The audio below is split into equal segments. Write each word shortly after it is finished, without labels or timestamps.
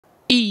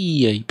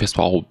E aí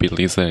pessoal,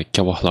 beleza? Aqui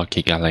é o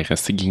Orlock, galera. É o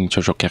seguinte,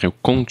 eu já quero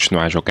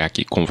continuar a jogar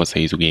aqui com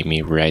vocês o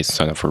game Ryse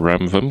Son of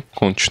Rome. Vamos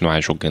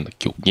continuar jogando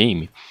aqui o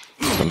game.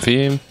 Vamos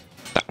ver.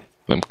 Tá,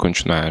 vamos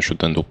continuar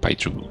ajudando o pai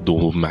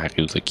do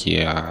Marius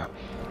aqui a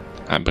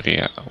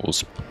abrir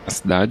a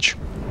cidade.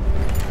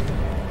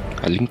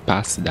 A limpar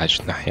a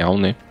cidade, na real,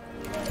 né?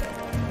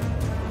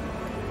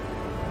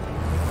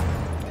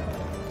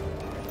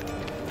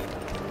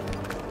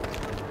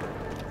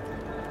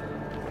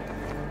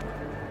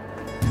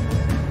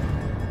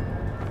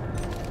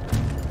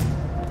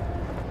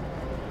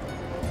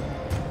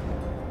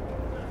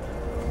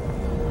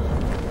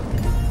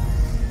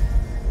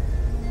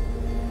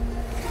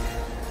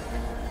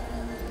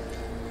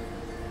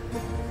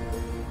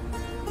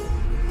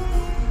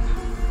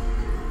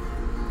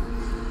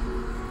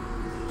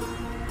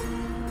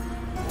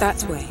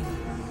 That way.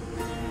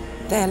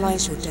 There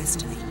lies your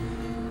destiny.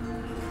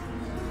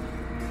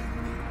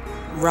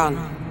 Run.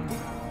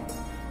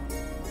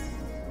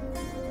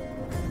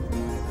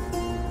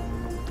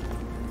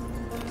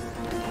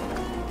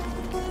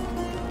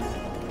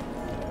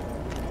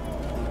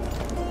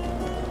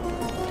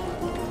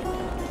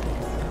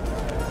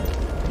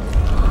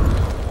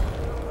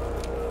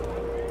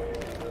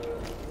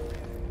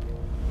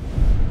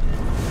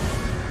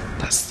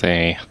 Tá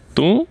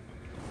certo.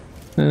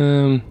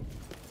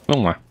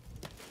 Vamos lá.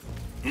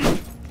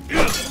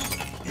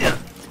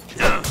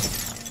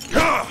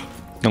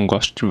 Não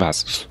gosto de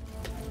vasos.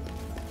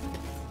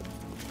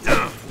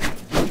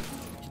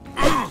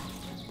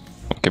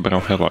 Vou quebrar o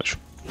relógio.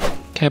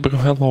 Quebra o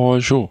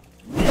relógio.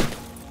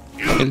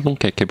 Ele não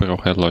quer quebrar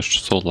o relógio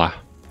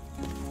solar.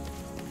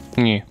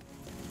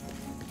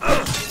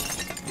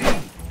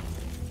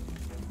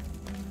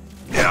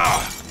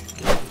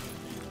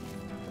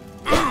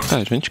 Tá,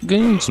 a gente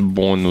ganha uns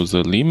bônus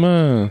ali,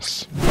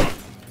 mas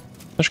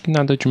acho que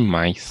nada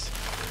demais.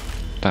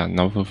 Tá,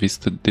 nova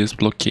vista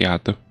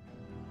desbloqueada.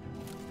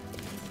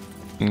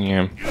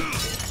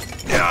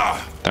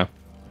 Tá.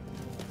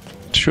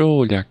 Deixa eu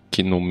olhar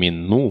aqui no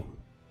menu.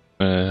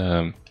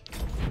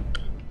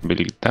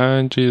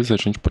 Habilidades. A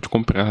gente pode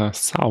comprar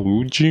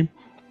saúde.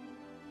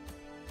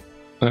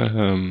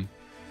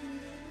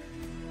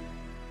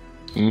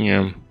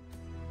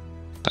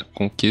 Tá,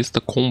 conquista,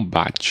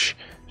 combate.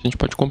 A gente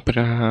pode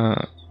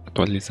comprar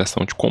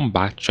atualização de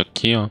combate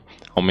aqui, ó.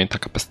 Aumenta a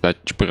capacidade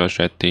de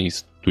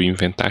projéteis do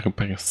inventário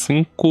para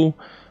 5.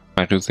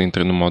 Marius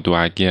entra no modo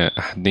águia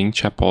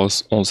ardente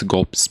após 11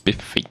 golpes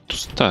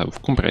perfeitos. Tá, eu vou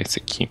comprar esse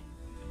aqui.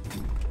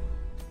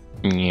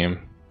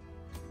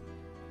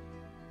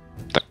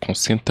 Tá,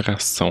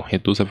 concentração.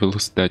 Reduz a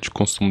velocidade de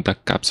consumo da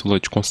cápsula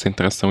de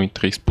concentração em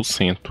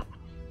 3%.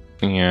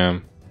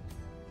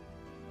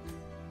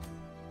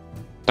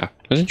 Tá,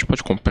 a gente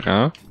pode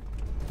comprar.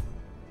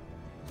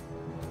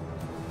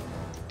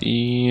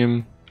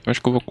 E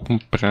acho que eu vou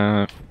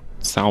comprar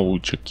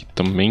saúde aqui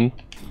também.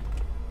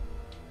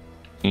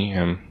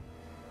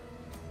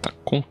 Tá,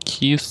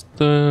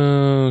 conquista.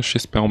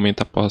 XP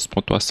aumenta após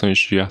pontuações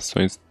de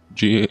ações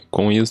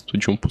com êxito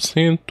de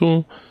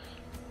 1%.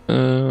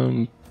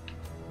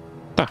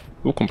 Tá,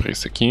 vou comprar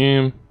esse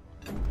aqui.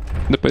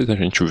 Depois a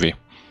gente vê.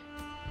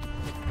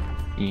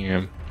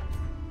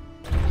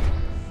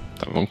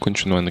 Tá, vamos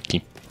continuando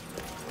aqui.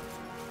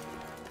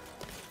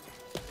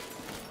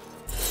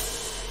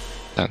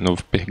 Tá,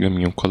 novo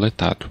pergaminho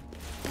coletado.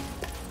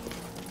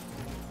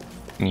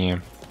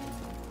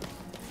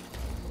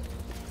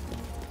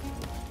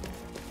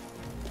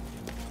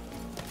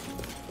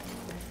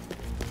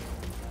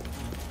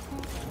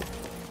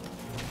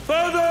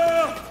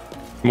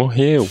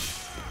 Morreu.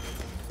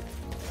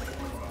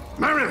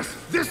 Marius,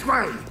 this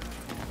way.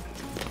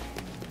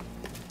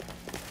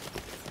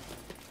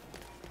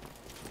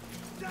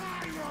 Die,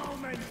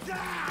 Roman,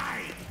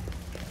 die.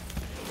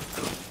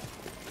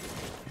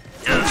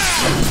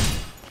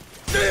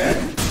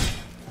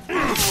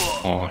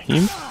 Morre.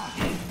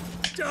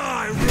 Die,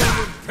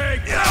 Roman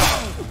pig.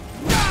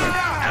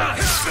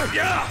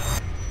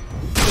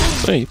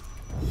 Isso aí.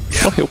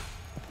 Morreu.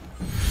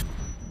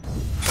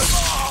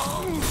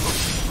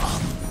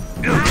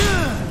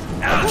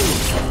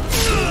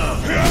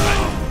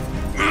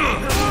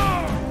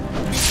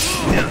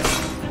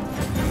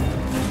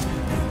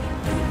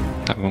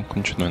 Tá, vamos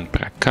continuando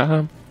pra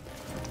cá.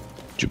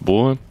 De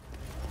boa.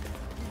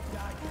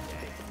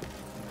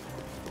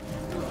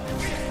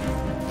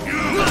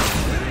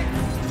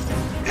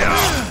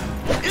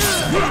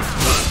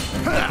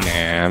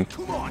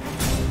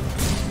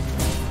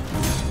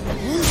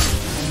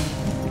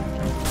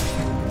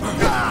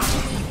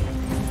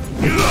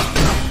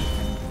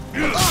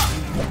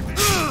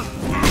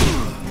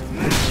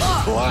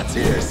 What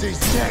is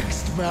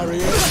next,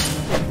 Marius?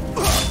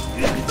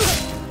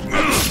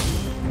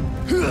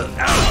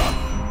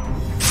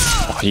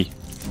 Morri.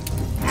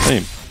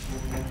 Aí.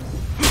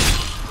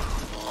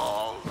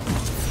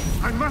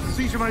 I must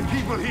see to my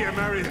people here,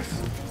 Marius.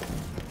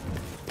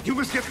 You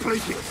must get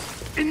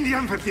Crysis in the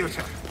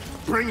amphitheater.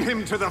 Bring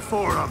him to the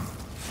forum.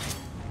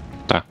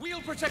 Tá.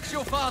 We'll protect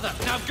your father.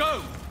 Now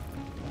go.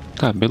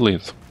 Tá,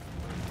 beleza.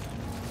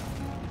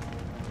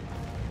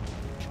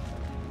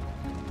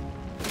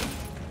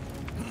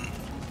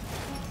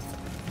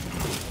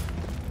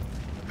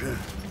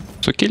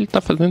 Só que ele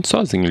tá fazendo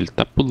sozinho, ele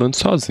tá pulando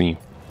sozinho.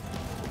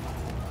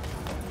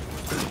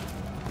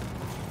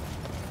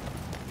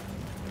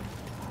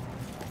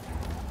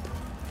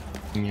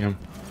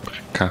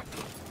 Pra cá.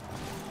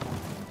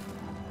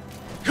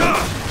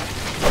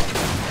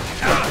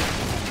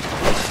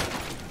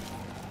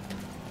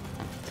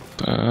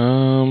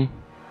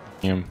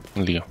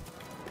 Ali, ó.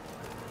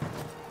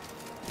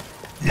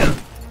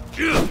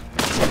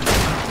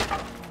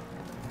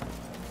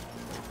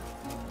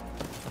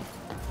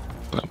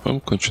 Tá,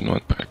 vamos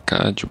continuando pra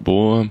cá, de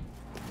boa.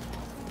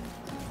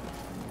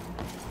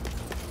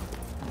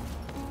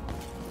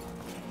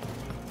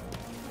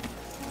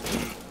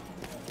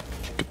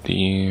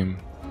 Cadê?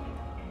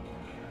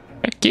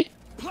 Aqui?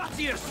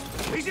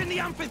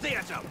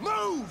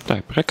 Tá,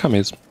 é pra cá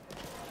mesmo.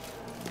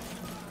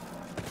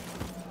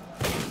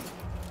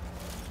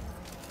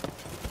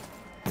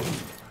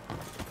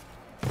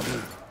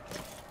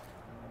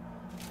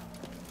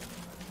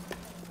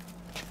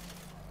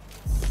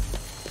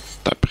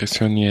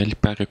 Pressione L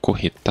para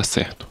correr, tá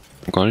certo.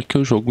 Agora que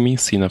o jogo me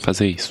ensina a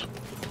fazer isso.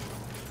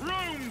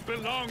 Rome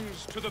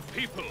belongs to the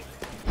people.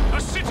 A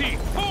city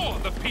for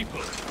the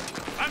people.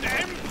 An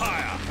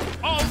empire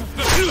of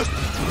the people.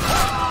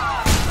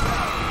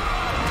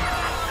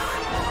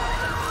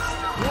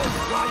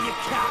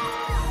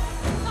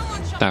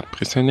 Tá,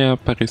 pressione A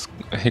para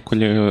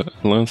recolher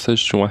lanças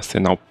de um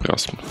arsenal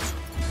próximo.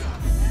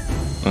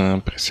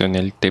 Pressione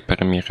LT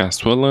para mirar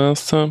sua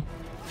lança.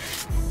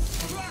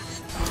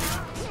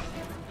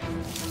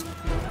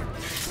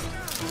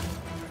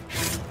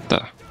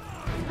 Tá.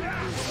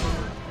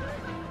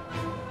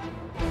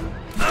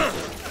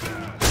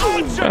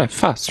 É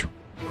fácil.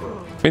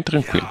 Bem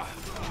tranquilo.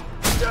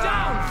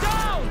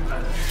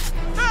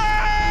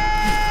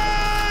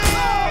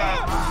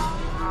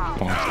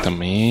 Bom,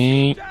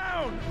 também.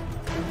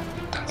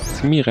 Tá,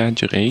 se mirar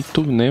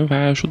direito, né,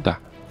 vai ajudar.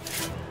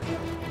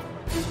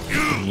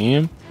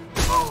 E...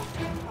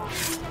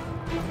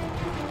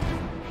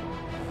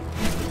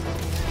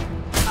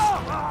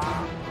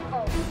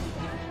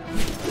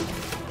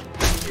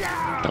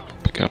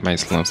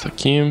 mais lança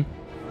aqui.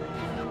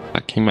 Tá,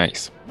 quem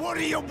mais?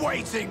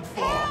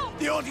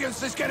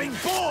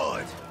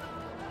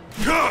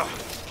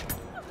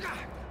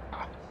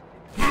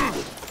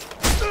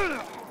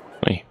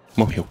 Aí,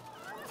 morreu.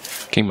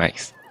 Quem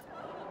mais?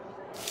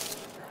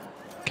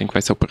 Quem que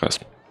vai ser o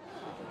próximo?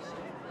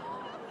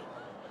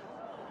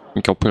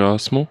 Quem que é o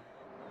próximo?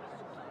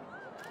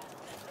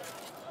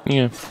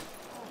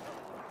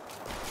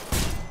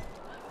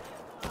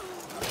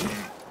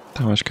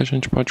 Então, acho que a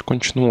gente pode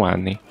continuar,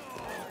 né?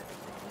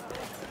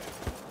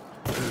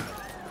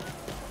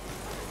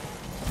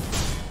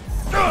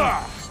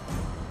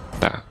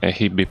 Tá,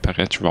 RB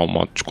para ativar o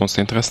modo de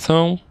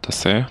concentração, tá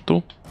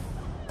certo.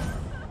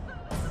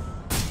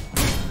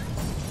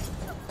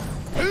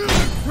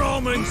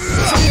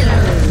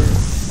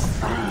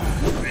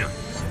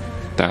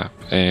 Tá,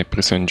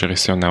 pressione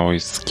direcional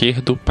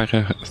esquerdo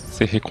para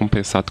ser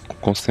recompensado com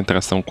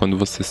concentração quando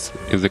você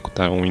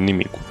executar um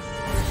inimigo.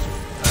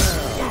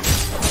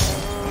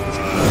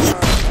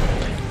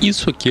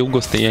 Isso aqui eu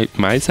gostei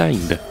mais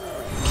ainda.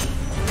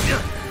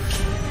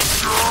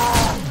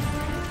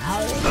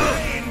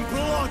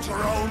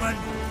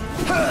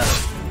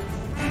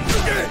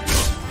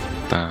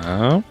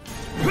 Tá.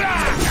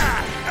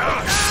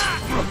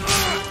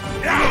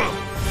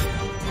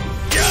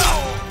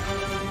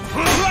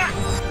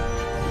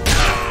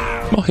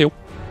 Morreu.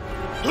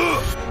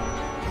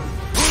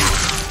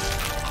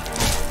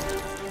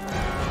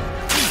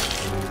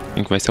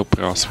 Quem que vai ser o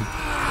próximo?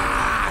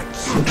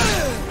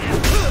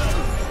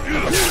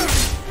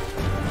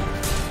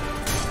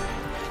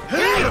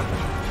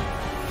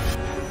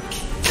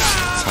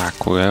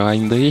 Saco, eu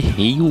ainda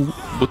errei o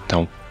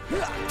botão.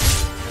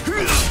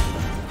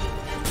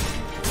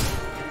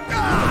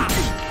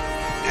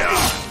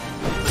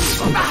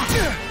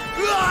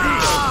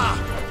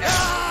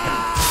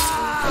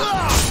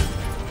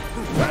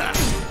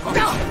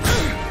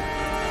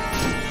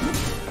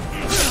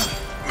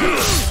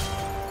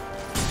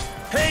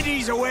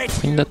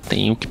 Ainda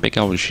tenho que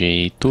pegar o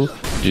jeito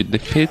de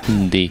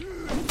defender.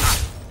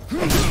 Eu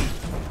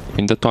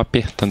ainda tô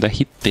apertando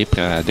RT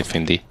pra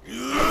defender.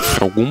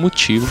 Por algum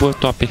motivo eu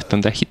tô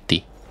apertando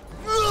RT.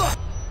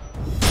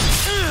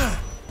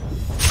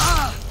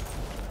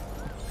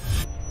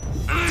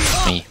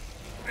 Aí.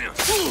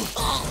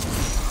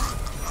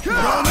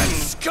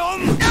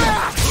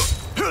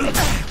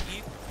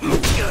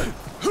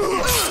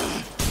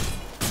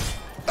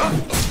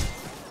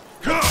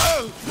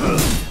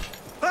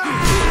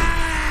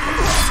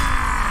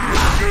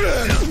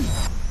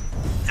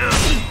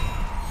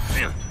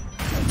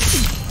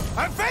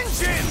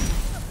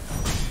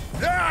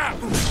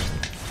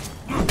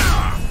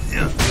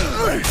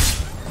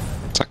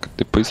 Saca,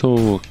 depois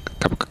eu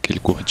acabo com aquele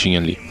gordinho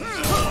ali.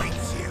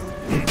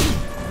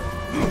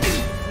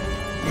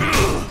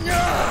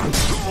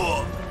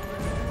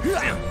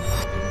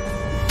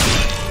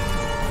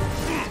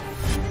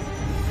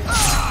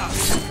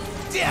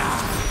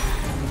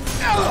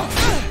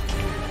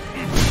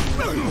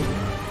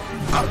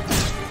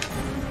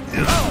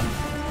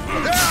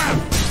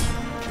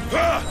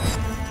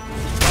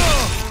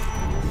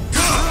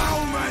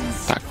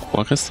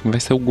 agora sim vai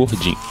ser o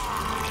gordinho.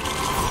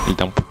 Ele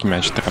dá um pouquinho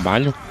mais de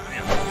trabalho.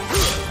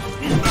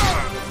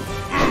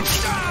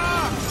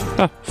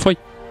 Tá, foi.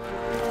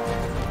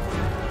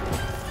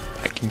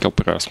 Quem que é o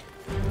próximo?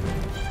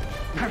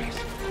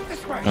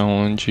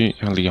 Aonde?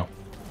 Ali, ó.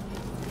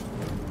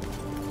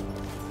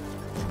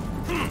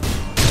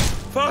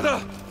 Father!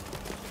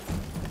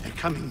 They're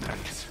coming,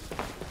 Marius.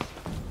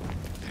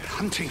 They're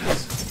hunting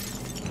us.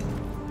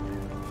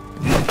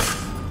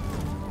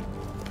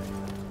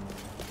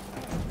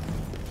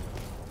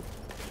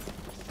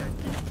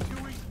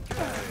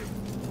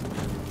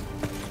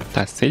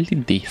 Tá, se ele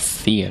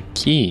descer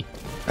aqui,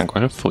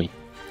 agora foi.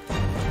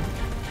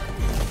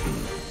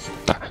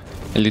 Tá,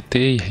 LT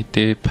e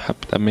RT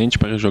rapidamente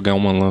para jogar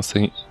uma lança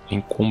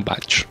em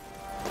combate.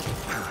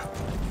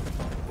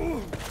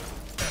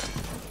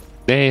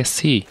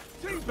 Desce!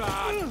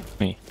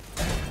 Vem.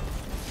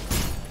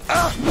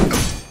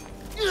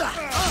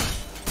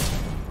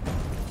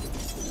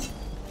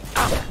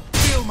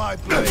 Feel my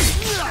blade.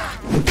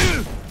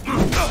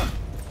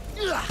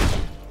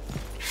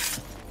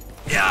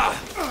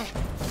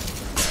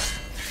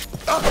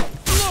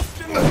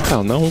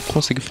 Tá, não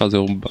consegui fazer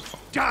o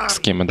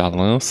esquema da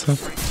lança.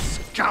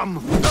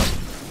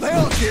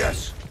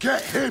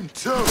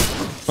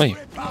 Aí,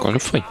 agora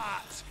foi.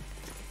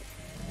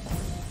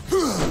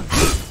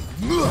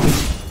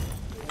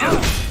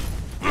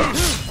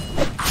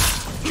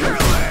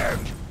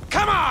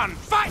 Come on,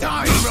 fight!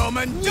 Die,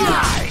 Roman,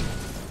 die!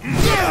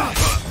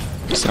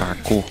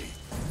 Saco.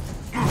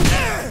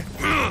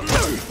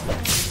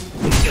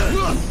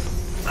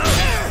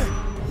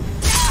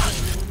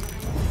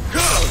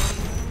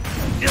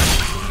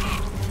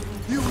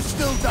 You will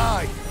still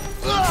die.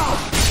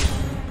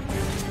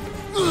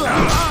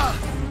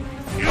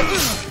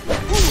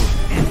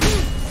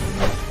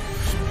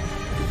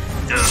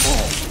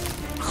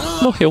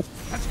 Morreu.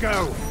 Let's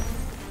go.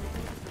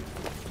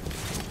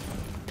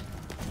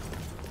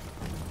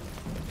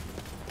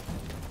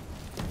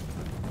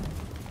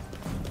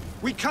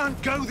 We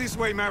can't go this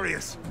way,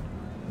 Marius.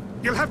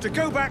 You'll have to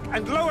go back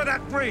and lower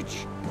that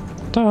bridge.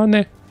 Tá,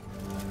 né?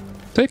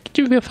 Você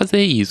que devia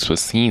fazer isso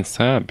assim,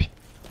 sabe?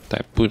 Tá,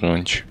 é por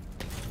onde?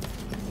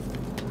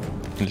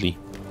 Ali.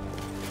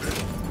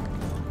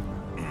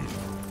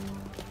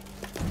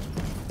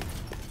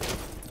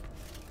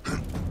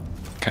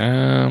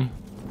 Cá.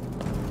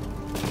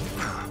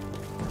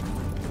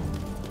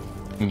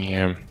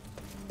 Yeah.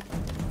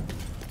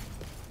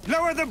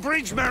 Lower the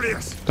bridge,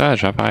 Marius. Tá,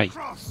 já vai.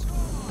 Cross.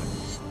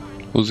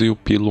 Use o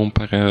pylon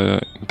para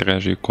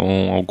interagir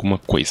com alguma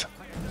coisa.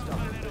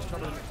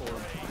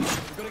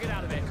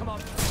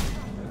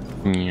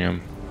 Yeah.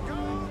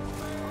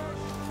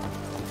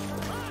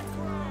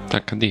 Tá,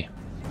 cadê?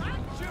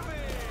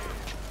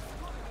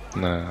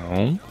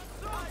 Não.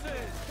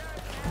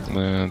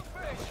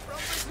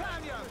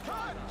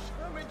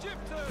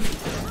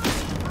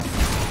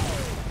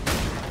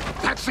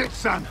 That's it,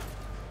 son.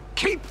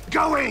 Keep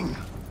going.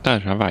 Tá,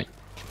 já vai.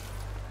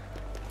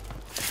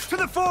 To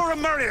the forum,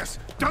 Marius.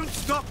 Don't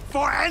stop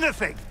for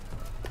anything.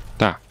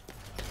 Tá.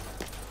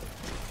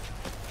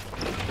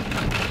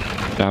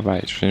 Já vai,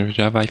 a gente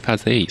já vai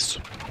fazer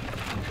isso.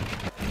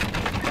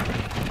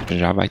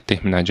 Já vai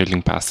terminar de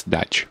limpar a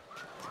cidade.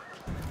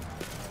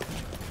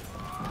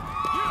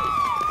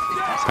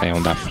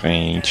 Saiam da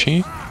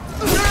frente.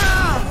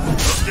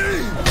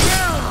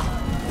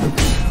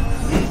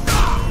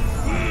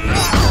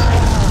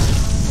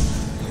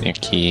 Vem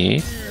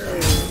aqui.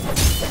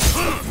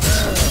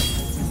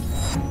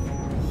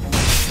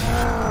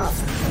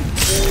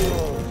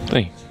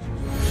 Tem.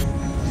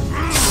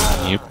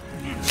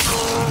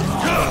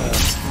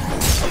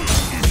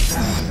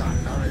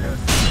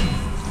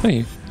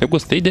 Aí, eu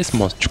gostei desse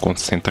modo de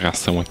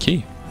concentração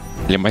aqui.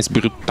 Ele é mais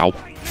brutal.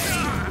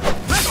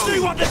 Let's see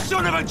what the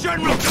son of a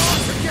general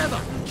does together.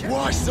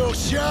 Why so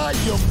shy,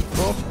 young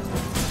pup?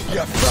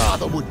 Your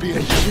father would be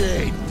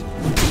ashamed.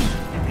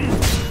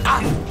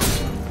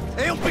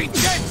 He'll be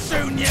dead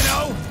soon, you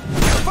know.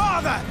 Your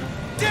father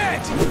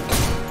dead.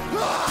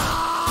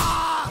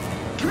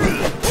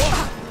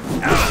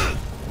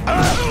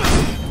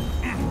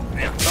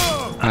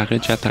 Para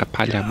de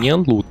atrapalhar minha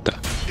luta,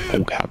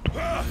 folgado.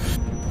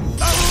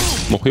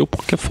 Morreu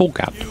porque é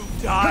folgado.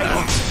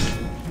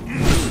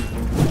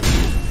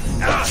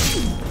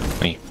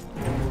 Aí.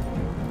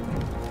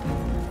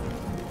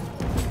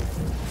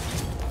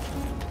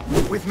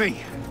 With me.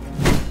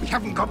 We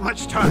haven't got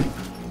much time.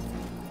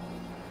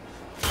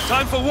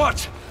 Time for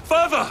what?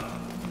 Further!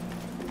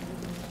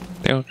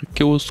 É hora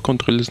que os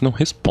controles não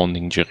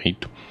respondem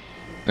direito.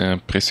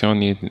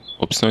 Pressione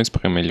opções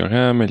para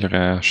melhorar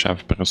a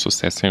chave para o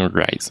sucesso em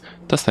Ryse.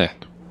 Tá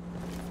certo.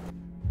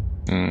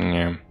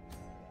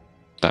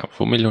 Tá,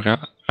 vou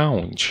melhorar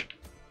aonde?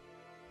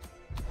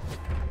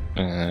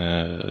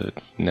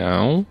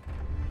 Não.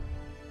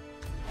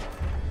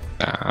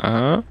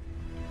 Tá.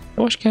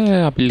 Eu acho que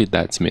é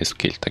habilidades mesmo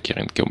que ele tá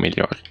querendo que eu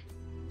melhore.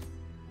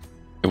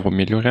 Eu vou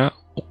melhorar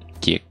o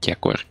que aqui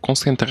agora?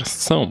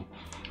 Concentração.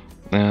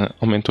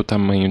 Aumenta o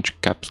tamanho de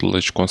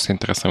cápsulas de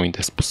concentração em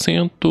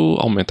 10%.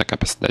 Aumenta a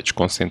capacidade de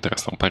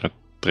concentração para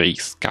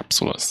 3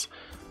 cápsulas.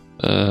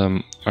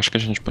 Acho que a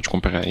gente pode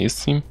comprar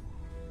esse.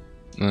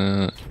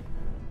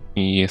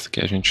 E esse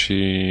aqui a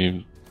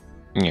gente...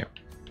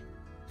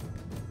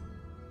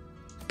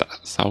 Tá,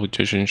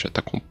 saúde a gente já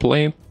tá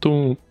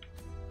completo.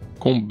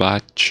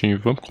 Combate,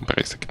 vamos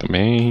comprar esse aqui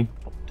também.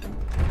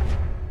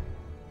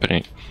 Pera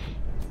aí.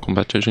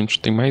 Combate a gente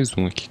tem mais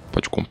um aqui que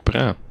pode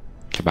comprar,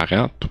 que é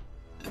barato.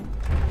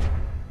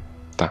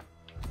 Tá.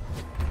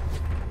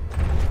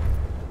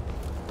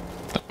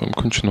 Tá, vamos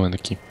continuando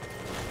aqui.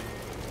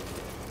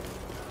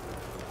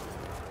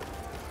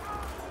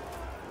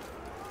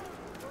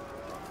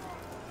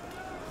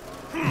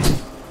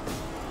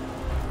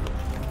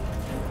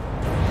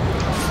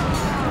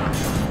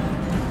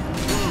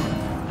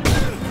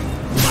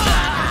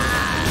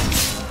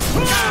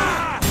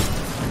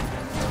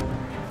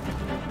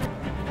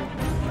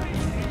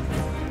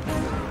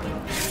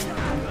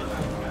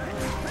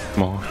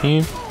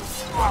 Morre.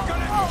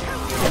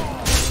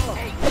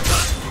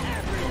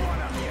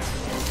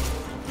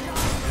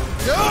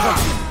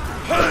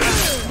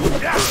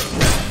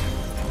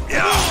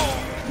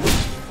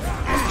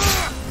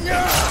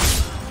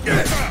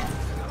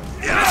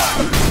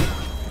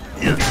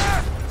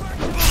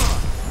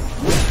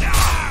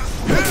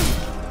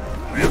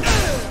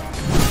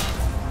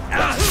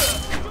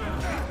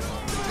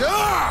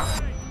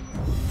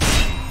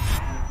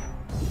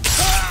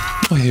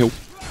 Morreu.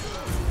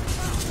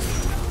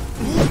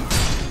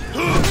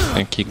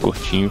 Aqui,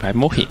 gordinho, vai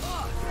morrer.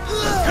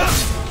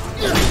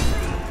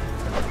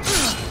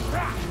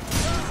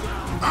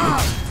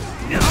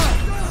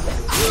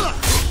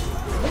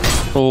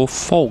 Ô,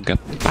 folga,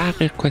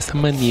 para com essa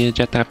mania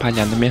de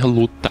atrapalhar na minha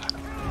luta.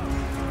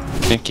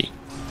 Vem aqui.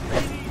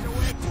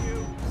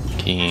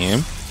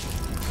 Aqui.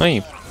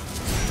 Aí.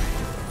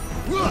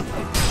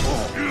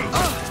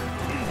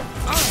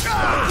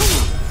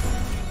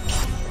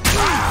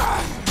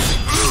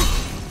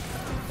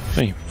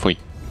 Aí, foi.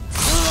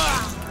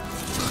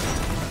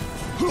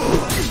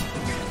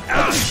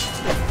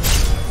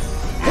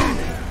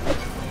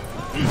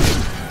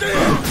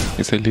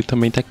 Esse ali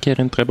também tá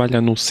querendo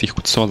trabalhar no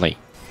circo de Soleil.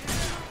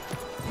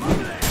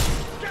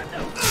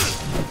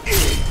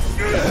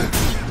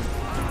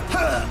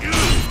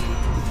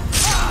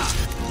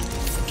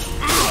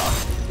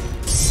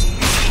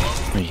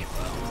 Aí.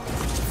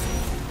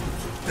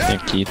 Tem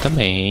aqui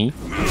também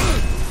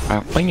pra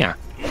apanhar.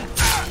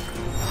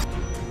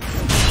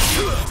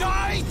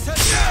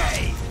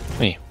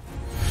 Aí.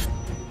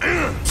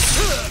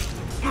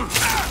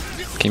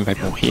 Quem vai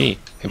morrer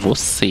é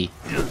você.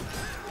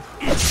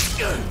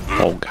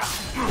 Folga.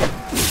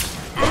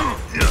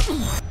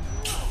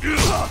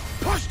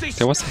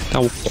 Se eu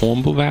acertar o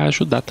combo vai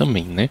ajudar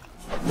também, né?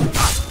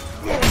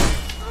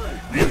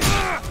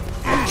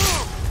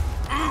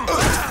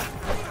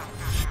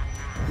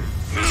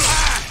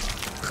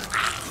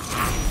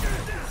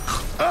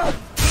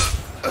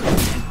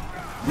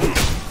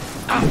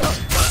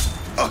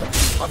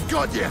 I've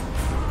got you.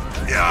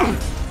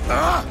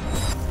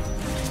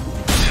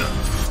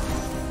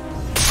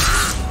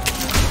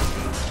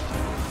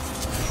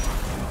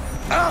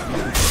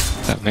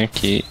 Tá, vem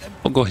aqui.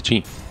 Ô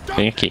gordinho,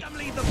 vem aqui.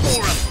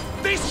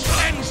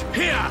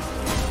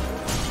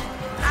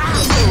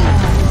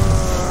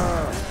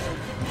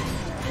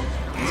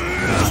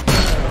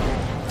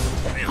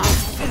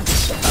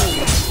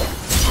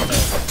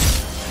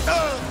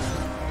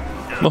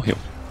 Morreu.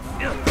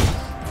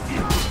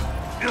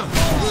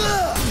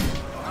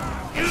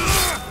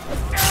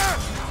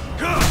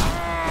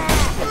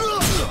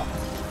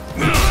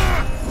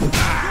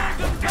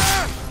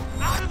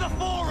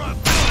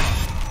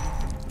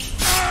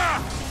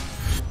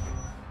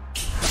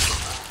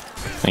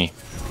 Aí.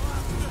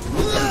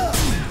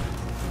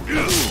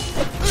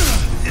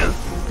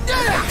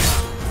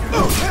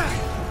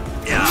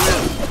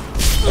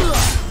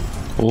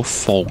 Ô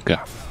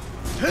folga.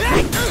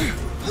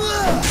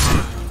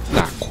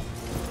 Taco.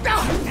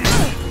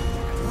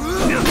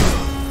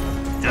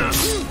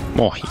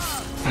 Morre.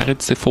 Para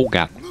de ser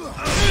folgado.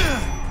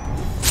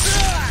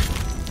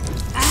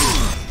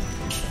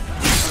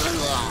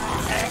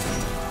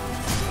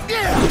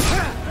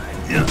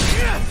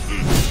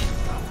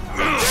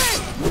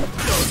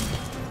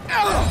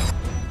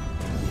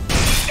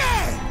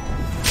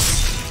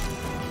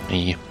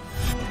 Aí.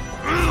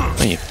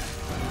 Aí.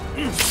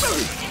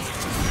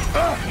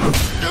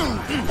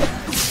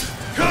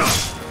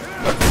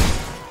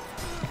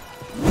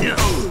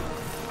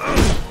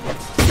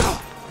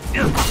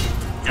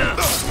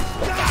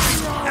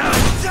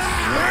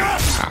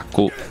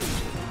 Saco.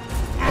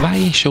 Vai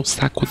encher o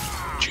saco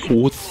de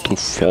outro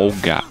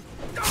folga.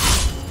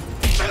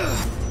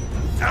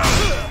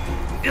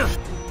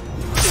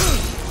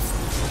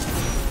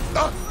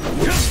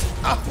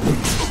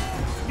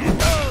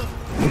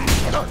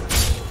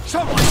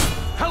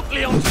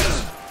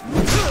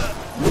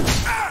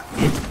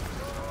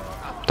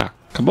 Tá,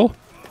 acabou?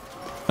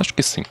 Acho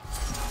que sim.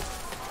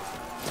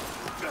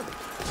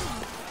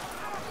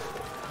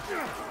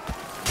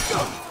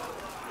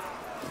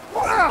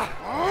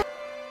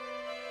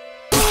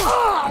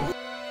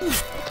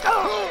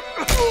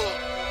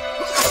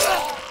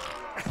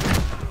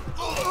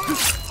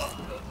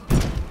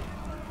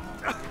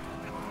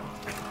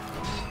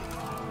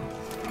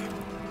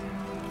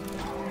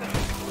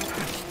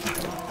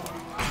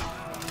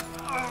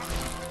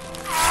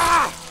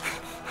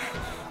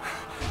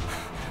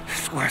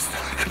 worse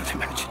than I could have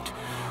imagined.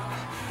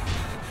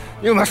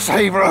 You must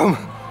save Rome.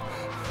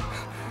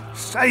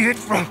 Save it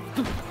from...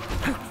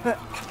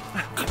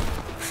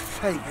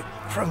 Save it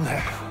from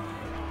there.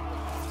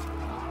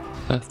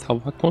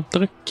 Salvar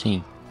contra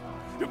quem?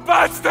 You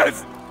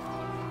bastards!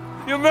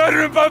 You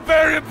murdering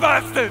barbarian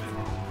bastards!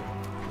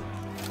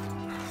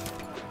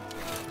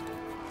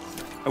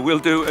 I will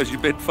do as you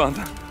bid,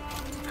 Father.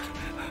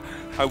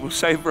 I will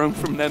save Rome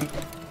from them.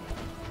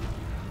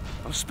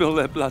 I'll spill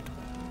their blood.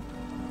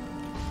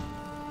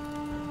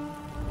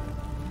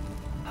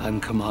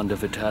 I'm Commander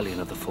Battalion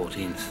of the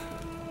 14th.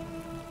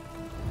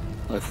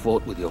 I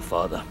fought with your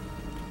father.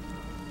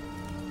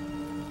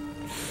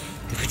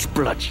 If it's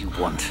blood you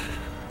want,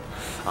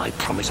 I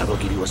promise I will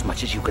give you as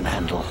much as you can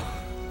handle.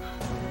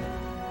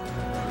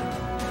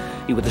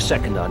 You were the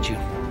second, aren't you?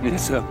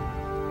 Yes, sir.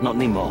 Not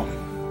anymore.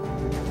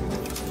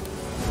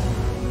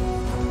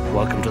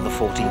 Welcome to the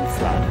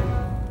 14th, lad.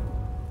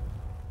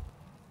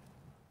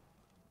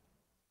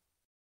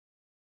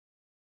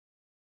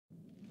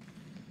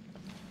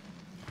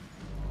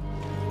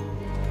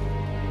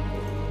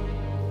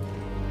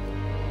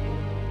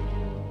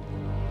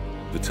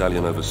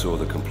 Battalion oversaw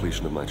the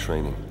completion of my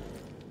training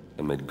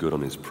and made good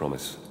on his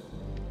promise.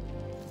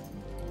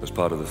 As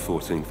part of the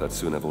 14th, I'd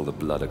soon have all the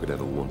blood I could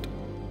ever want.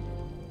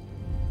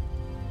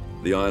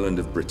 The island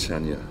of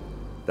Britannia,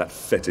 that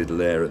fetid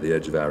lair at the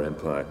edge of our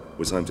empire,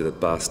 was home to the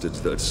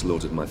bastards that had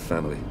slaughtered my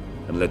family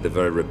and led the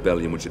very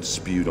rebellion which had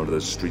spewed onto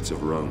the streets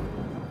of Rome.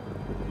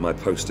 My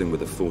posting with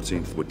the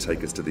 14th would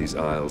take us to these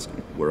isles,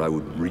 where I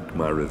would wreak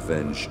my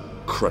revenge,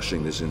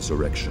 crushing this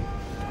insurrection.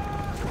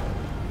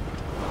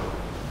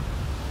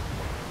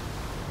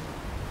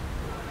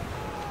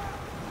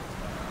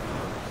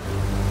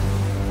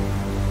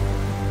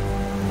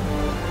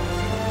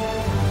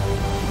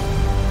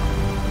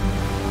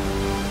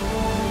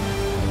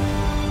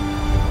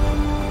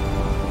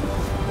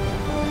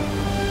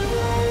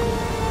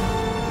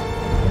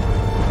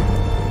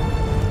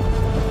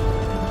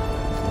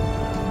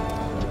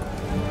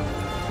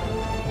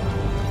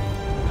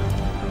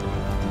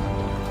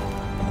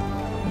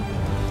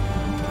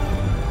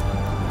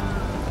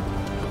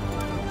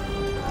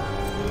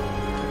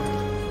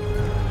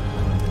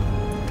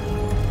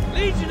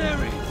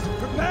 Legionaries,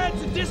 prepare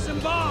to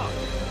disembark!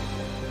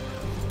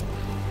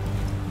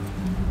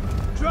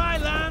 Dry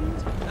land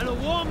and a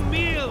warm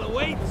meal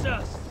awaits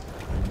us.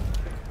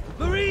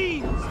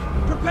 Marines,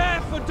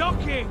 prepare for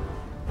docking!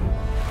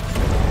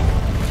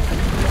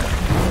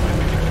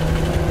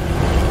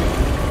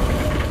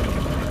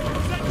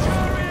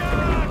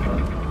 Centurion!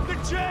 The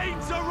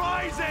chains are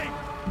rising!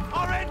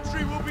 Our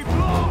entry will be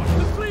blocked!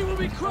 The fleet will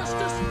be crushed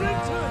to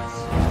splinters!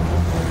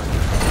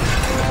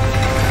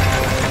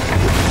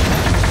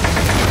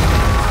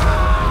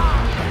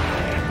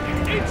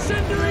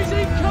 Incendiaries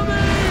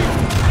incoming!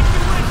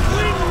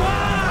 Swing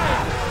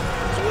wide!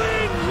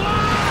 Swing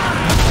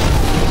wide!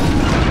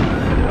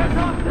 Let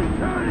off the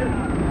Centurion!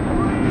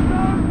 Free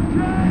those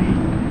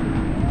chains!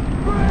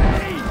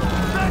 Free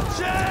the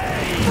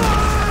chains!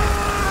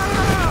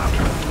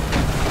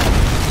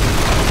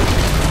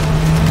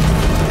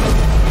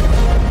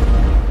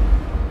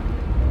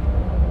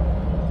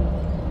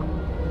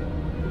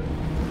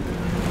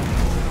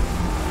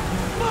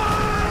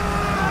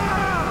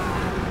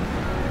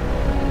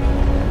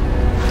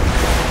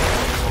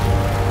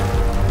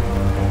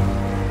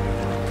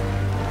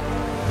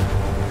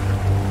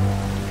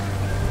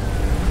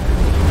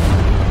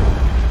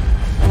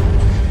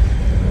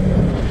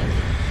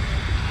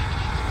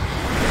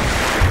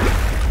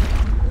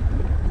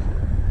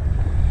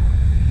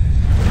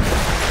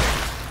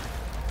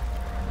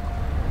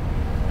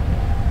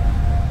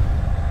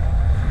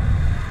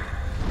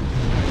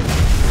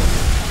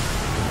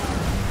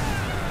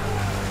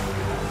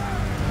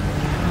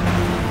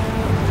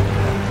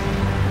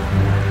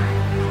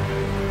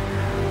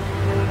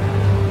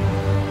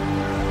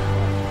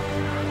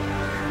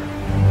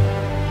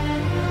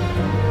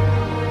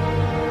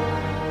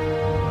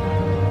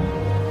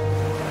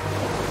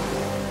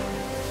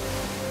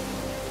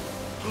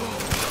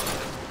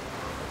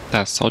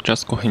 Tá, solte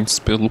as correntes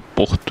pelo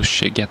porto,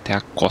 chegue até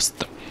a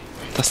costa.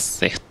 Tá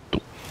certo.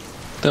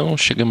 Então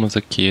chegamos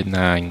aqui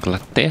na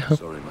Inglaterra.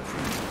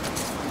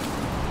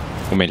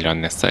 Ou melhor,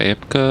 nessa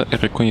época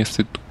era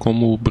conhecido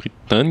como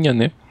Britânia,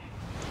 né?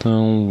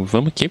 Então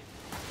vamos aqui.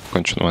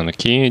 Continuando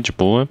aqui, de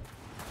boa.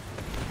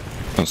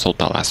 Vamos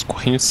soltar lá as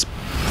correntes.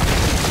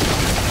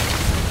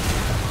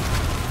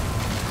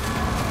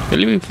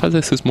 Ele faz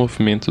esses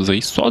movimentos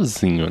aí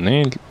sozinho,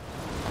 né?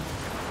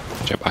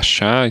 De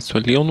abaixar, isso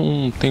ali eu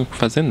não tenho que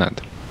fazer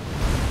nada.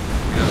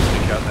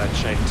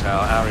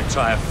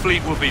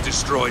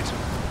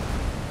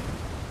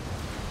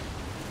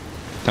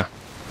 Tá.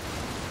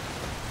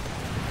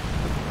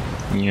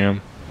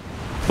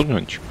 Por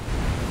onde?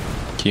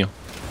 Aqui, ó.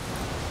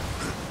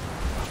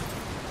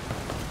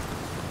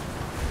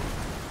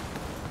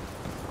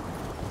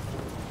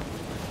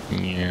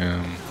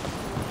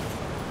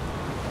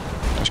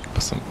 Acho que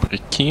passamos por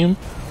aqui.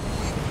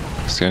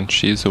 Pressionando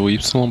X ou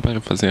Y para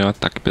fazer um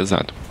ataque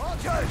pesado.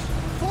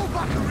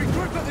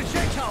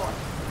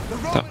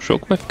 Tá, o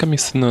jogo vai ficar me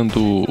ensinando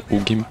o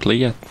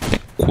gameplay até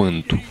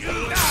quando?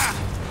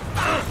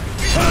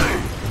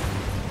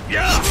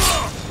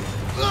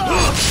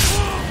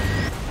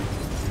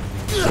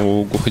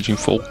 O gordinho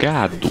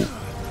folgado.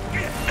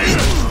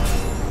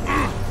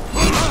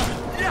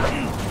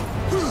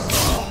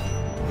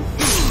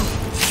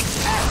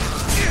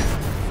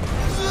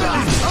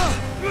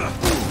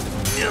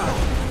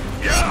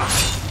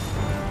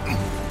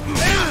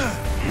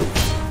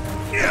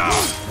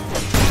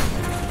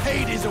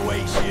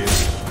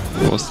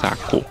 Ô,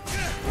 saco.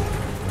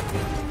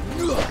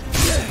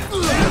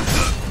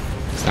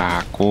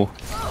 Saco.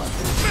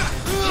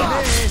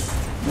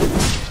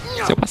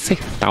 Se eu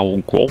acertar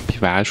o golpe,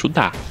 vai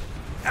ajudar.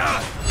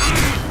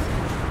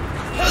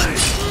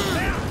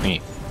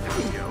 Aí.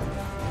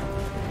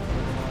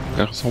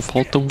 Agora só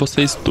faltam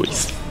vocês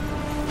dois.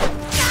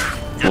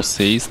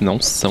 Vocês não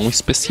são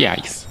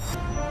especiais.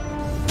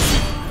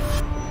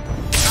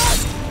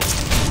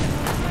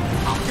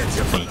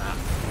 Aí.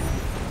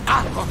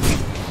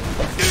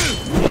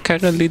 O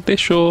cara ali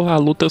deixou a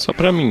luta só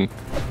pra mim.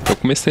 Eu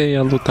comecei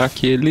a lutar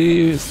aqui,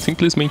 ele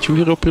simplesmente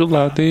virou pro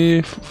lado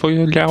e foi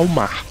olhar o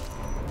mar.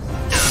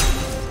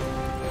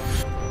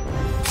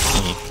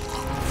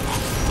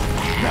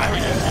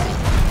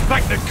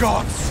 Thank the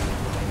gods!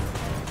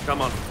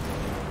 Come on.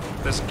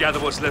 Let's gather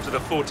what's left of the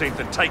 14th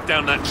and take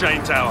down that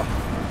chain tower.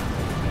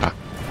 Tá.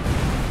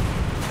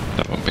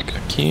 Tá, vamos pegar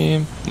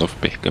aqui. Novo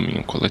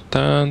pergaminho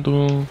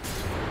coletado.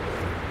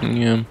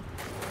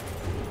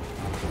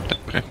 Tá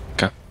pra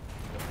cá.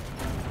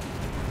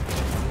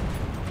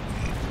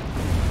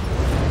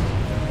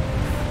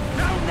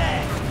 Down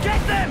there! Get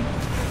them!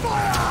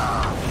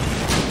 Fire!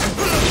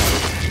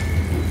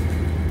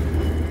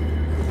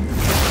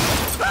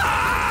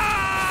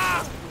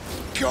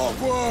 Got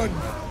one!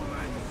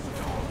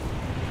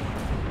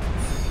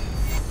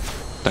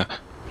 Tá.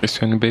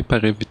 Pressione B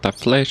para evitar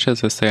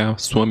flechas. Essa é a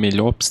sua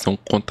melhor opção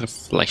contra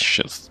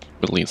flechas.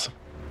 Beleza.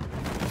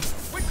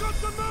 We got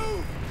to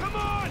move! Come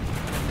on!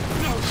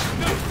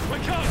 No, we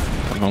can't!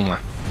 Tá, vamos lá.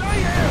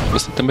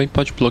 Você também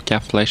pode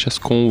bloquear flechas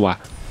com o A.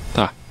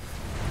 Tá.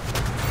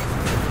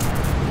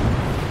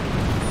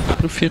 Eu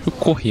prefiro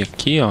correr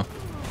aqui, ó.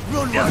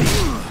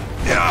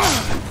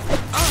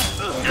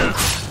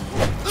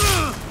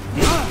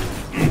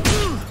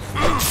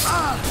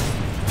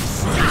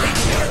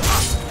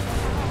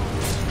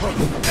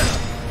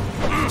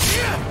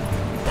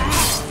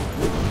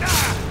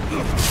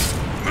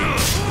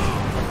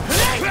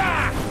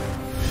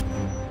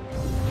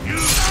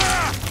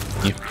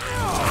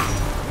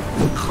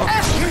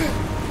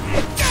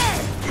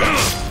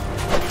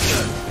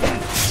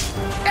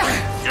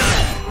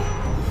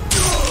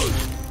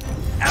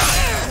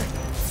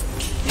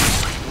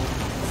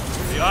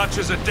 The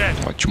archers are dead.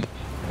 Ótimo.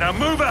 Now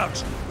move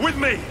out! With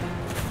me!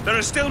 There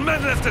are still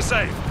men left to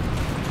save!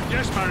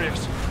 Yes,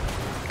 Marius.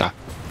 Tá.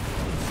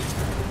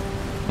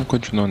 Vamos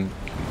continuar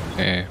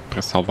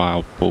pra salvar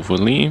o povo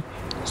ali.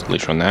 Os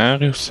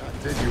legionários.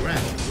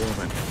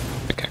 Vou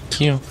pegar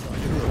aqui, ó.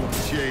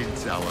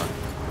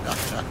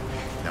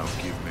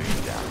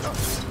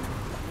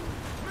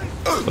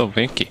 Oh,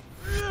 vem aqui.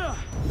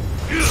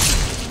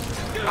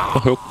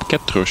 Morreu porque é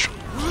trouxa.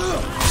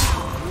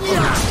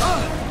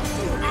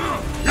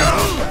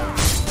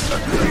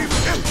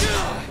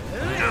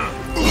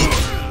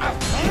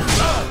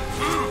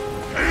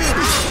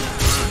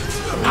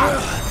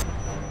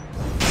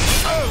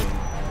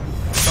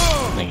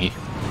 Aí.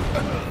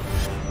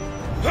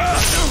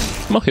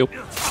 Morreu.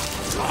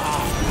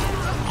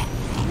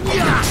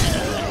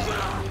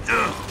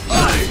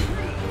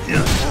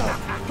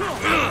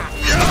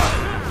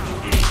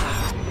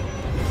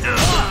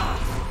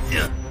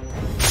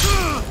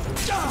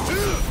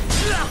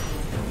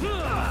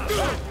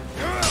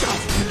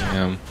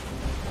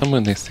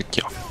 Vamos nesse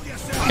aqui, ó.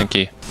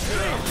 Aqui.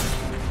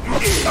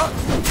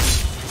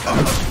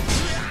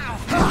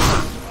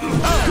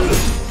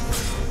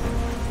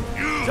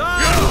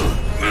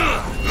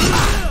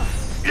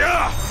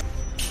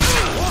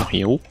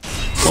 Morreu.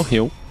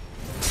 Morreu.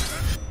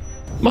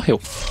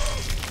 Morreu.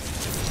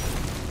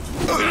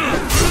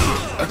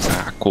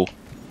 Saco.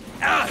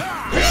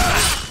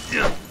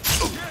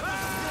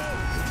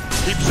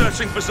 Keep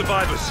searching for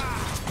survivors.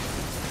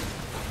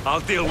 I'll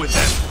deal with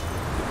them.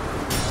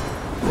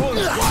 Run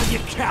while you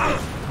can.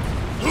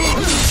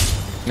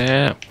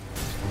 É.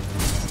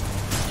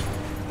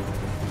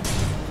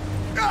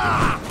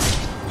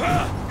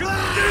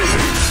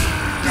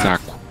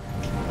 Saco.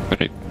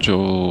 Peraí, deixa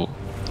eu...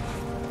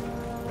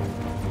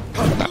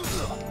 Tá.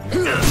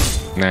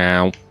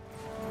 Não.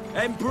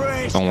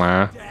 Vamos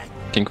lá.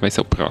 Quem que vai ser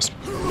o próximo?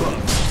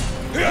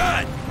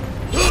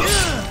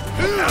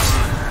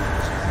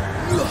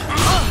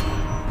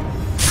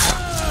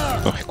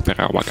 Vou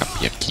recuperar o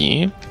HP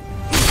aqui.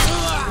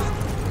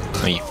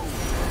 Aí.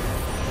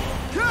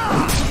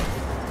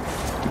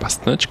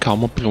 Bastante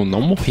calma pra eu não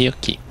morrer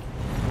aqui.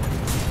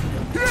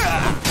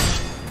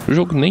 O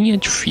jogo nem é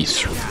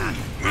difícil.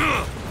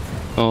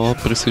 Só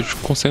preciso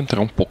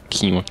concentrar um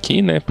pouquinho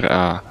aqui, né?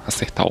 Pra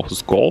acertar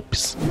os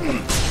golpes.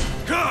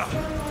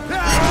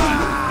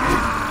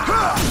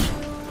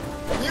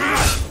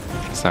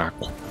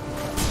 Saco.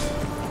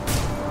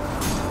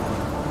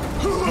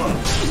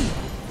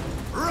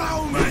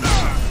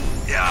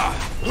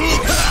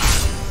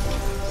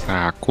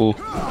 Saco.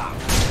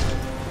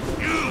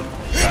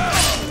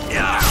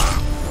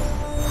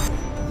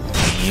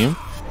 Aí.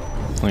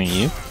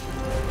 Aí.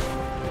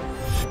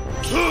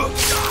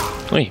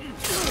 Aí.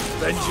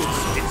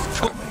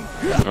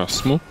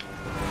 Próximo.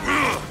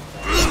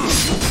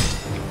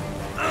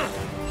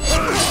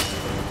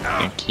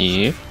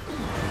 Aqui.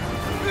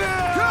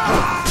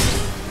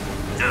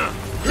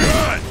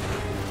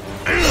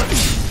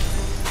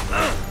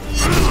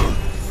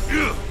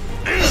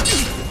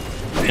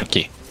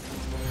 Aqui.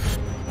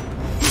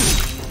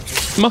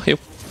 Morreu.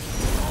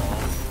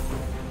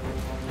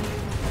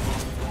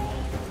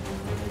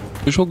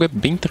 O jogo é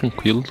bem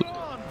tranquilo.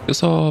 Eu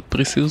só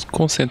preciso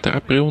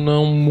concentrar pra eu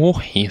não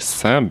morrer,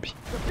 sabe?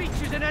 The beach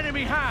is in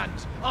enemy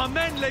hands. Our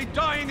men lay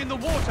dying in the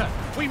water.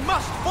 We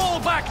must fall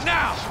back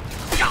now.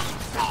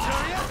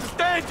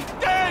 Dead!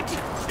 Dead!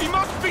 He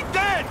must be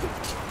dead!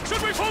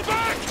 Should we fall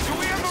back? Do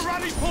we have a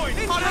rally point?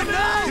 I don't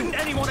know! Didn't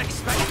anyone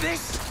expect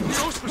this?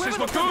 The auspices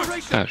were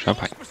good. Tá, já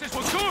vai. The auspices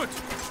were good.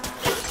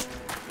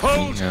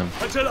 Hold Yeah.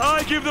 until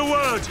I give the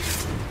word.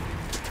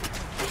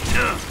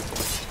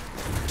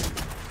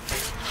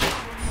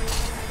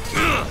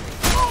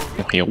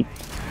 Morreu.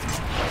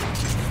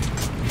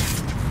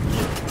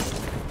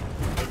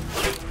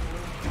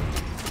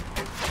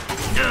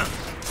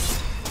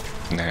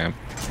 Né?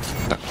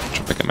 Tá,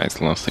 deixa eu pegar mais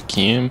lança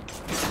aqui.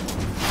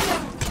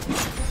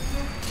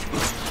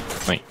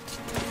 Vai.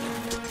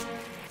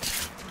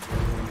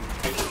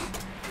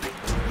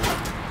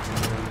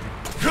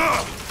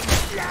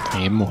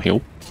 Aí,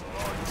 morreu.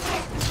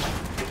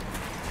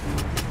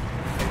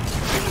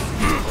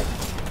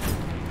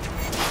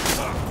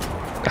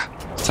 Tá,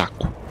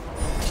 saco.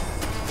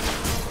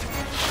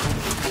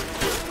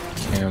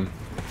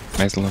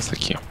 Mais lança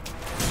aqui, ó.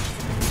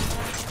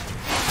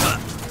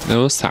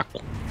 Deu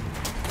saco.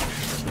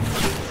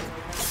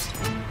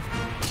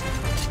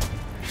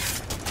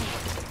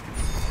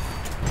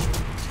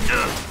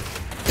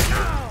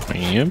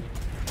 Aí.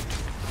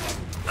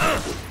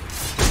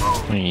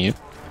 Aí.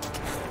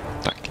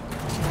 Tá.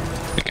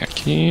 Vou pegar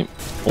aqui.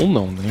 Ou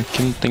não, né?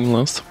 Aqui não tem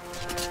lança.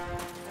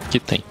 Aqui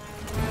tem.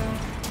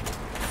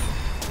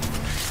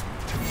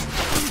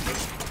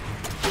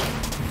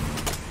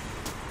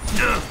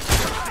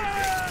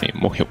 Aí,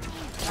 morreu.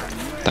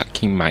 Tá,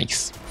 quem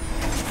mais?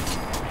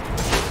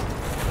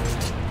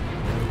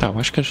 Tá, eu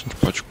acho que a gente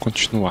pode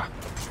continuar.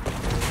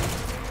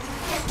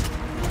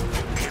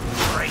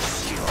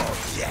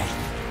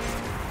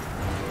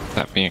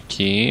 Tá, vem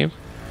aqui.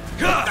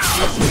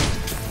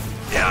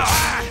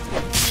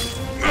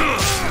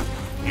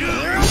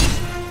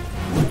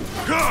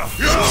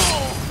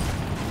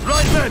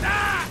 Right men,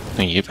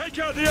 Aí.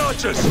 take out the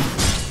archers.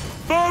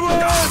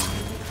 Forward!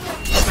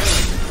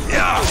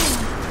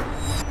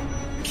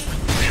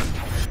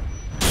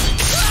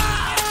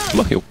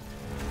 Morreu.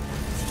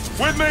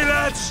 With me,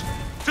 lads!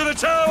 To the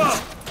tower!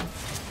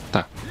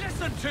 Tá,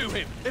 Listen to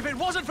him! If it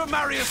wasn't for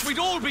Marius, we'd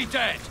all be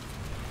dead!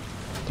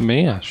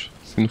 também acho.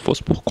 Se não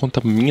fosse por conta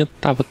minha,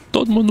 tava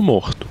todo mundo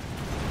morto.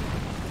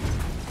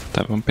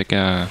 Tá, vamos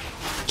pegar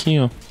aqui,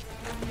 ó.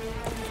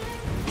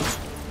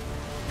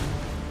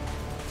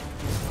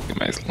 Tem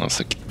mais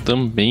lança aqui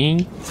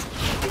também.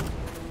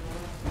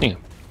 Tem.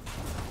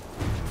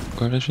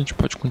 Agora a gente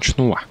pode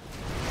continuar.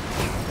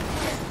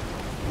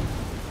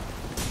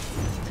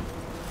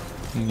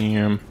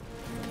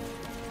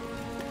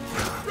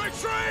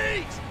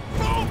 Retreat!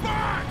 Fall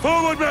back!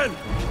 Forward, men!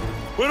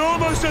 We're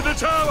almost at the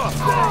tower!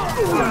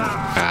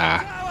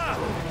 Ah.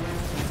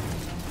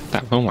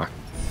 Tá, vamos lá.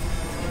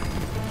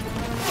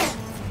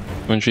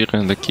 Vamos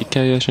girando aqui que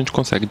aí a gente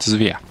consegue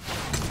desviar.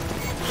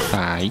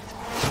 Sai.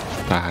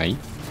 Sai.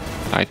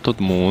 Sai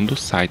todo mundo.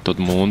 Sai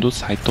todo mundo.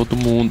 Sai todo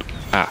mundo.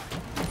 Ah.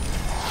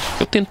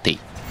 Eu tentei.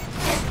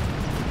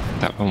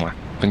 Tá, vamos lá.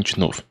 Vamos de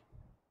novo.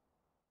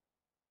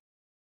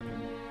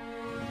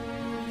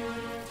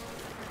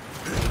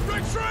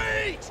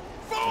 Retreat!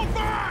 Fall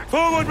back!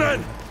 Forward,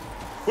 men!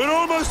 We're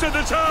almost at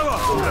the tower!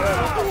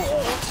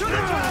 To the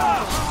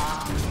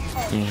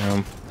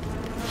tower!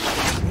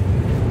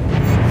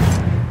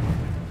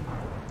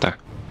 Tá.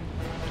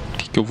 O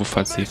que eu vou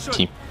fazer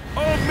aqui?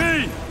 On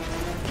me!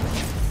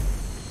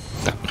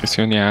 Tá,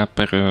 pressione A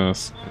para...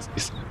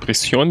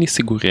 Pressione e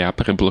segure A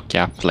para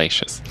bloquear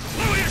flechas.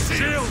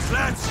 Shields,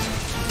 lads!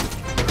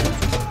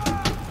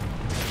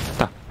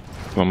 Tá,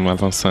 vamos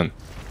avançando.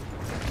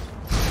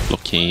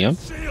 Bloqueia.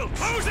 Shield!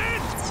 Close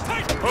in!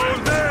 Take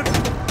hold them!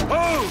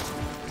 Hold!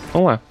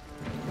 Vamos lá.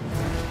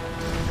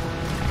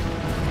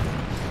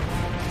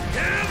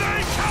 Here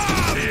they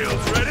come!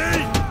 Shields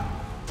ready!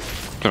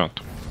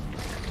 Pronto.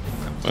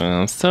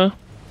 Avança.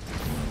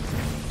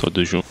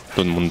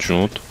 Todo mundo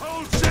junto.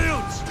 Hold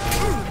shields!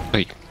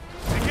 Aí.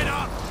 Pick it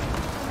up!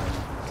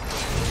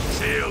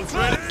 Shields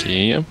ready!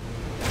 Bloqueia.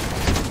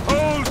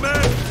 Hold,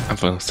 men!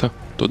 Avança.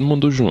 Todo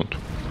mundo junto.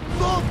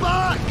 Fall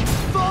back!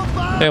 Fall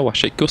back! Eu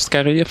achei que os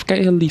caras iam ficar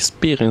ali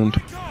esperando.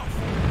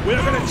 We're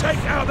gonna take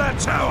out that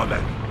tower,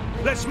 men!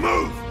 Let's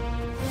move!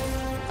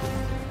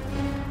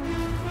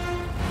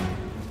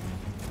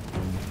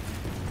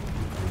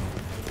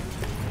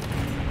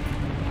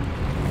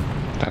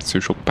 Tá, se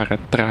o jogo parar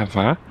de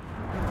travar.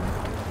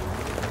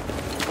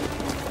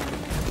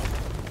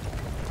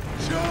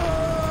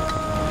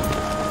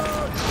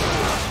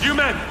 You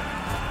men,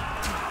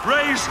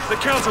 raise the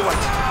counterweight.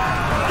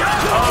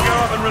 I'll go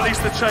up and release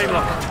the chain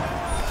lock.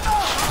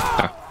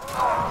 Tá.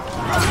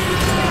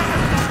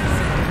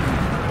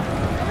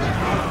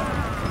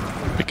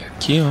 Vou pegar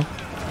aqui, ó.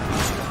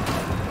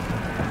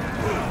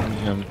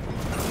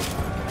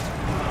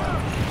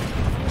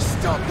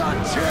 Stop that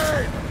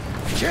chain!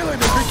 Kill him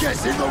if he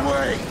gets in the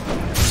way!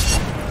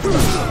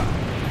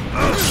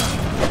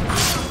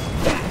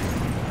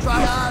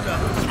 Try harder!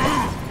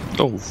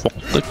 Oh,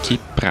 volta aqui,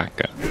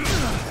 praga.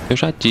 Eu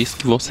já disse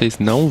que vocês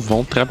não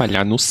vão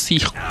trabalhar no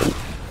circo.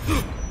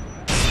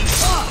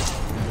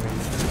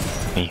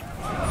 Aí.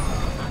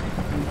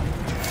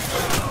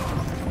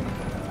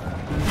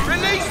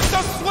 Release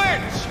the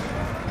switch!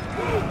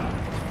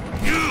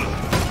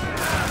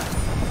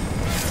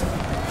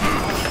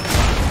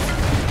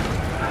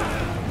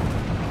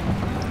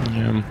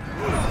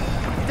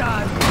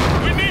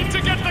 We need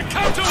to get the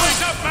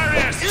counterweight up,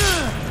 Marius!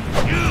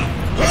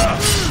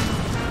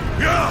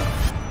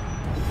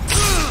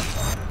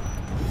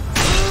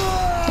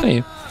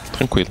 Aí,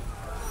 tranquilo.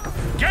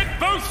 Get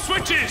both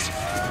switches!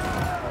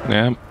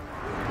 Né?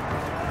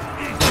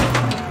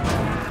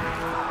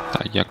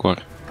 Tá, e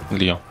agora?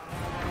 Ali, ó.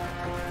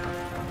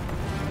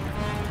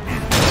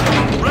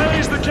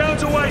 Raise the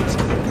counterweight!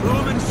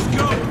 Roman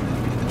scope!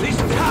 This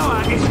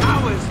tower is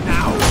ours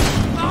now!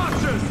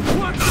 Archers,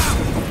 what now?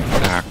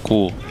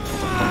 Taco.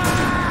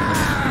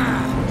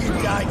 You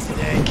died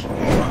today.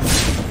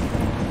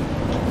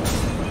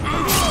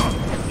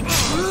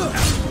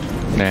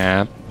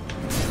 Né?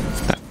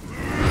 Tá.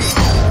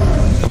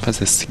 Vamos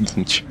fazer o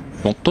seguinte.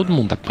 Vão todo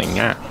mundo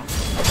apanhar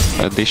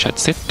para deixar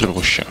de ser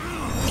trouxa.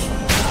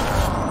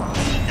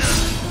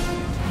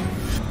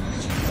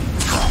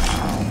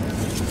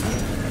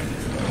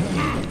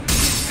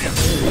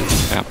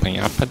 É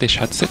apanhar para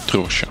deixar de ser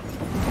trouxa.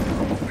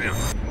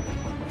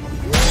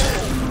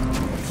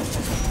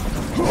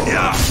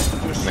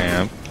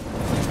 Né?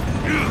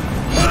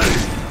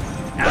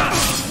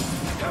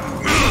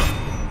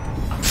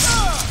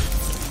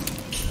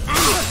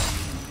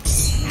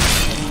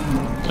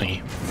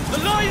 Aí. The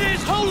line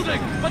is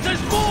holding, but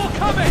there's more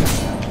coming!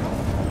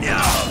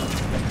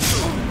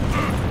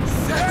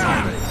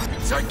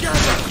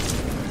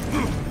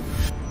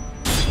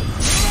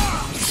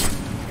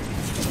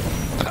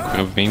 Tá,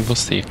 agora vem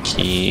você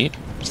aqui,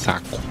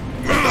 saco.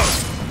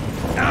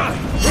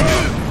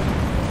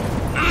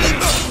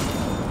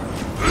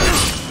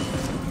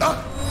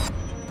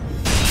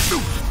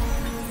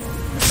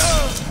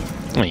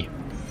 Aí.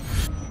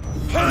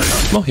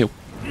 Morreu.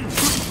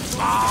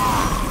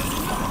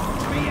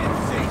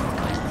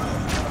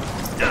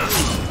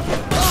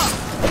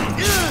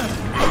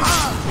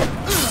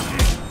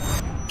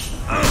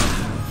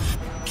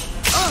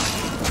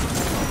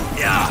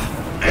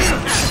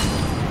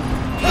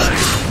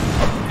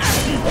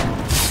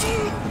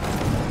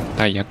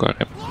 Tá, e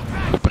agora?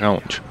 Vou pra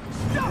onde?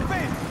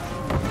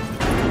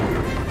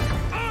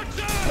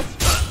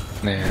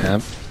 Né?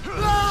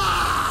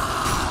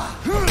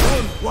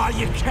 While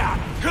you can!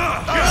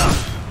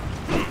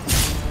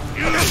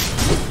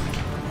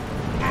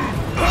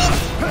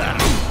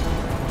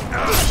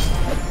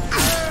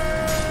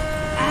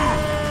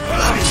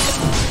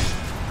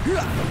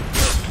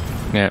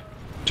 É,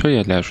 deixa eu ir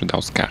ali ajudar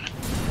os caras.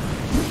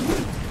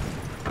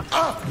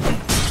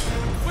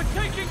 We're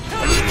taking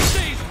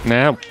casualties!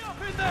 Não. Hurry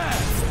up in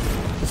there!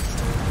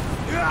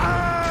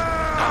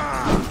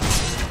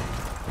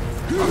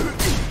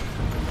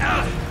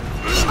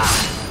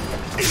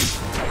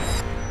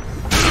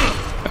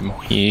 Vai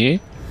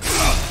morrer.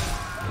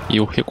 E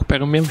eu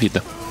recupero minha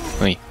vida.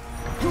 Aí.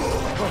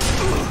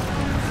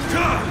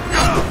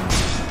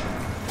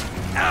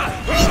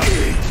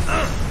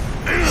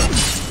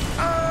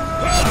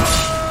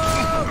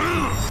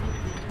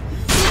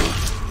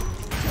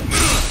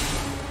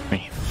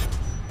 Aí.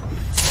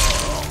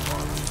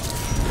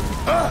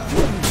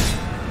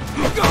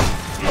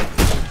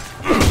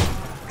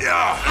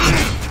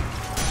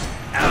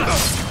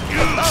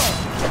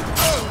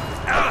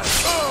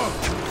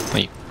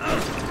 Aí.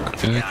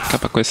 Eu vou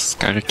acabar com esses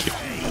caras aqui, ó.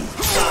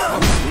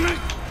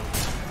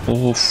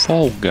 Ô,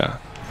 folga.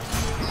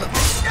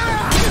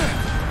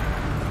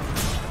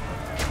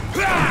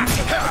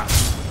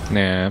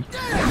 Né?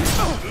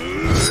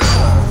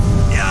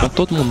 Vão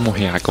todo mundo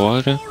morrer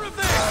agora.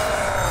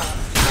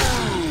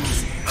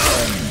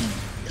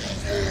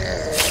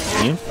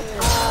 Aqui.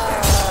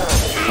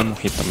 Vai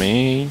morrer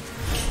também.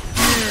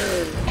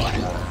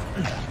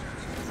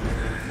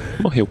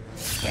 Morreu.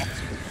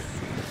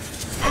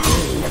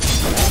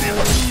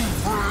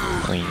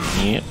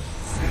 Aí.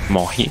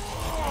 Morre.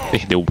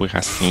 Perdeu o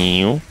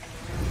bracinho.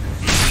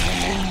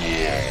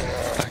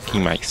 Tá, quem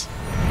mais?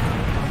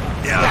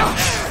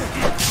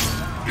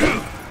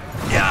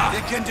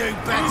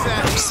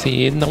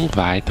 Você não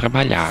vai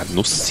trabalhar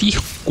no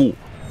circo.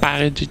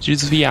 Para de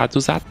desviar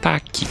dos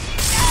ataques.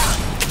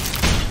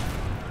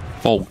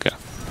 Folga.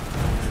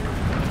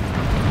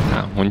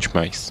 Tá, onde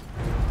mais?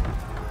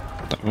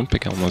 Tá, vamos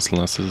pegar umas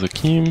lanças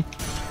aqui.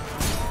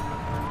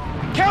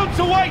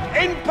 Counterweight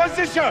in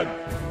position!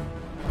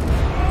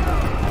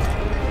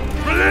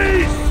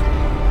 Release!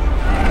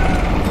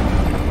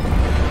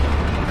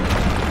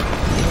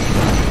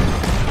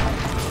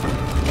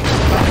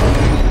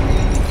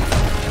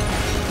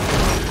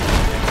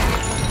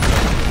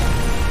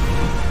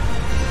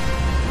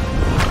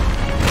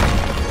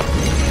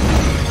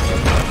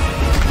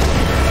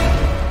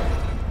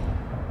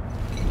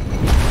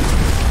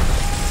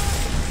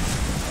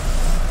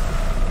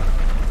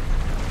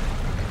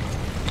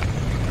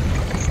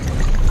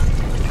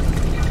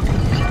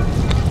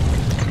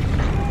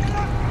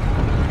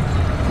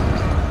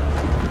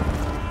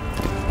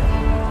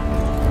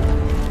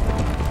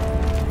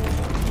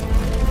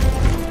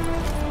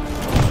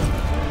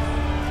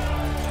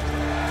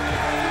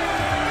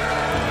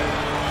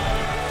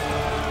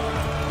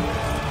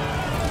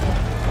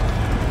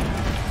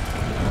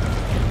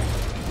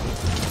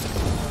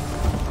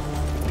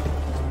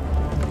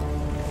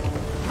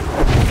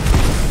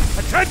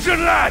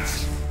 Attention,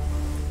 lads!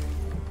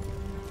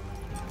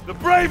 The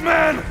brave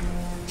man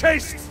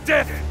tastes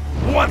death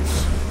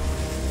once.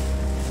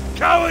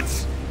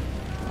 Cowards,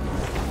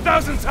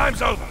 1,000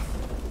 times over.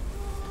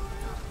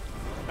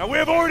 Now we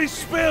have already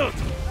spilled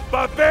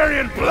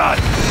barbarian blood,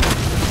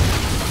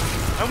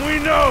 and we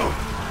know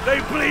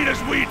they bleed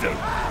as we do.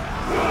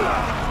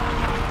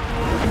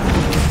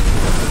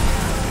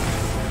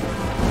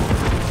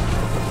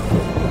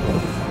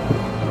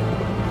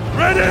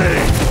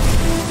 Ready!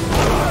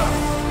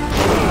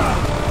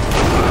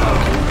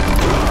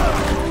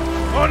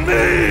 On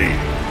me!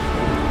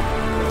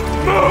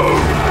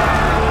 Move!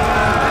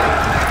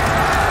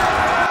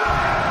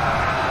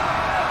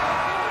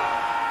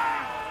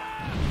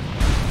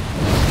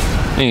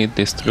 E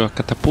destruiu a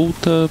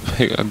catapulta,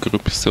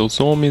 agrupe seus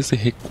homens e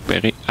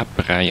recupere a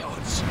praia.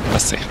 Tá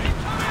certo.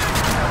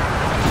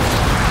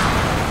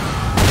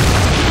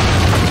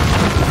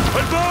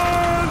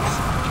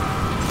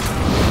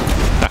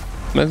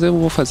 Mas eu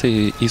vou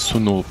fazer isso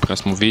no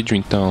próximo vídeo,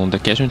 então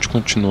daqui a gente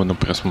continua no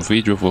próximo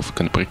vídeo. Eu vou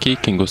ficando por aqui.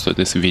 Quem gostou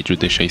desse vídeo,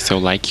 deixa aí seu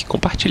like,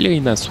 compartilha aí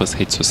nas suas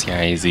redes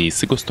sociais e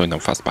se gostou e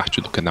não faz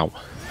parte do canal,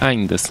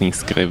 ainda se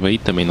inscreva aí.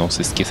 Também não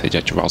se esqueça de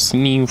ativar o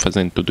sininho,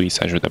 fazendo tudo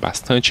isso ajuda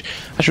bastante,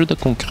 ajuda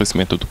com o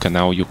crescimento do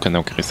canal e o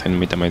canal crescendo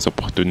me dá mais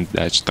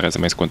oportunidade de trazer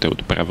mais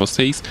conteúdo para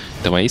vocês.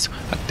 Então é isso,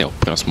 até o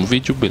próximo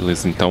vídeo,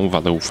 beleza? Então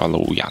valeu,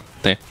 falou e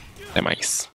até mais.